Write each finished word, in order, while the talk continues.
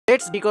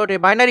Let's decode a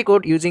binary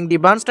code using the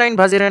Bernstein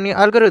Vazirani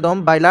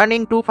algorithm by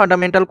learning two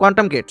fundamental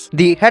quantum gates.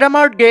 The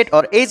Hadamard gate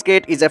or H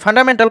gate is a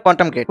fundamental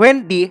quantum gate.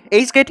 When the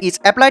H gate is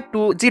applied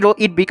to 0,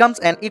 it becomes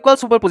an equal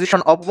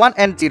superposition of 1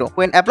 and 0.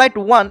 When applied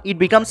to 1, it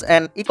becomes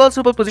an equal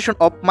superposition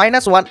of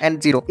 -1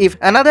 and 0. If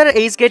another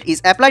H gate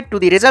is applied to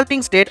the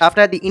resulting state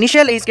after the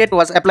initial H gate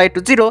was applied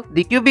to 0,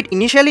 the qubit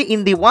initially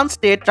in the 1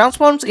 state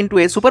transforms into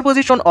a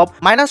superposition of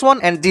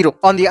 -1 and 0.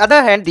 On the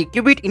other hand, the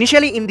qubit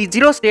initially in the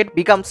 0 state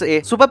becomes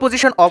a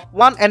superposition of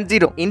 1 and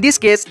 0. In this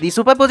case, the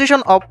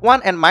superposition of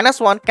 1 and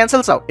 -1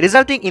 cancels out,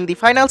 resulting in the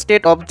final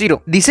state of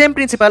 0. The same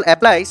principle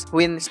applies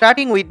when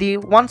starting with the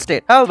 1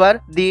 state.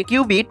 However, the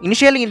qubit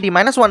initially in the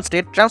 -1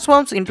 state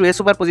transforms into a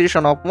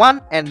superposition of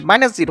 1 and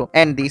 -0,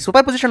 and the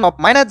superposition of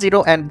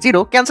 -0 and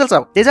 0 cancels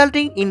out,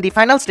 resulting in the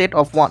final state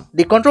of 1.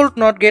 The control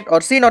NOT gate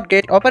or C NOT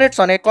gate operates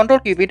on a control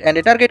qubit and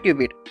a target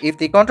qubit. If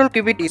the control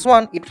qubit is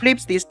 1, it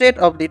flips the state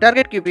of the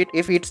target qubit.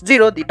 If it's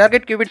 0, the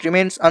target qubit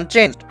remains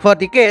unchanged. For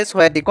the case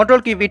where the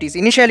control qubit is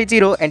initially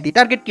 0 and the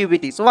target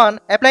qubit is 1,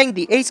 applying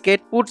the H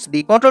gate puts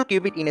the control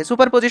qubit in a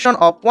superposition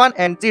of 1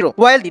 and 0,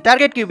 while the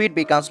target qubit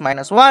becomes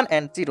 -1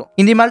 and 0.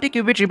 In the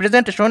multi-qubit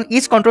representation,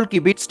 each control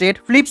qubit state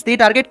flips the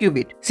target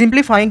qubit.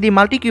 Simplifying the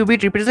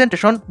multi-qubit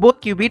representation, both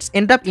qubits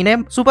end up in a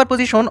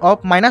superposition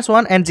of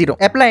 -1 and 0.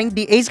 Applying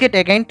the H gate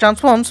again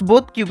transforms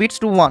both qubits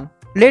to 1.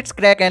 Let's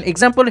crack an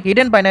example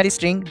hidden binary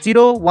string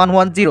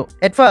 0110.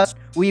 At first,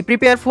 we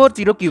prepare 4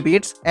 0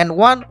 qubits and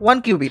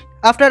 1 qubit.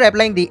 After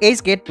applying the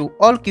H gate to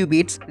all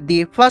qubits,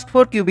 the first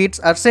 4 qubits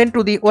are sent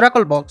to the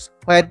oracle box,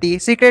 where the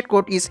secret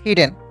code is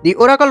hidden. The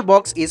oracle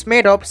box is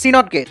made of C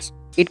NOT gates.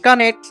 It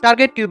connects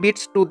target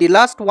qubits to the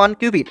last 1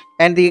 qubit,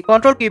 and the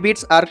control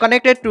qubits are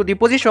connected to the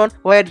position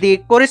where the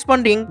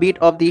corresponding bit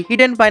of the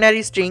hidden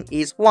binary string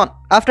is 1.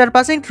 After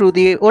passing through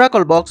the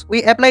oracle box,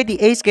 we apply the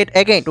H gate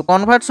again to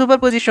convert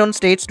superposition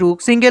states to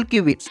single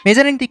qubits.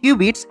 Measuring the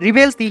qubits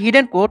reveals the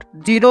hidden code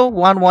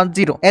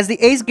 0110. As the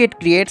H gate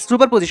creates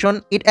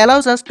superposition, it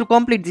allows us to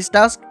complete this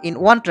task in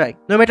one try,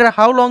 no matter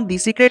how long the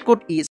secret code is.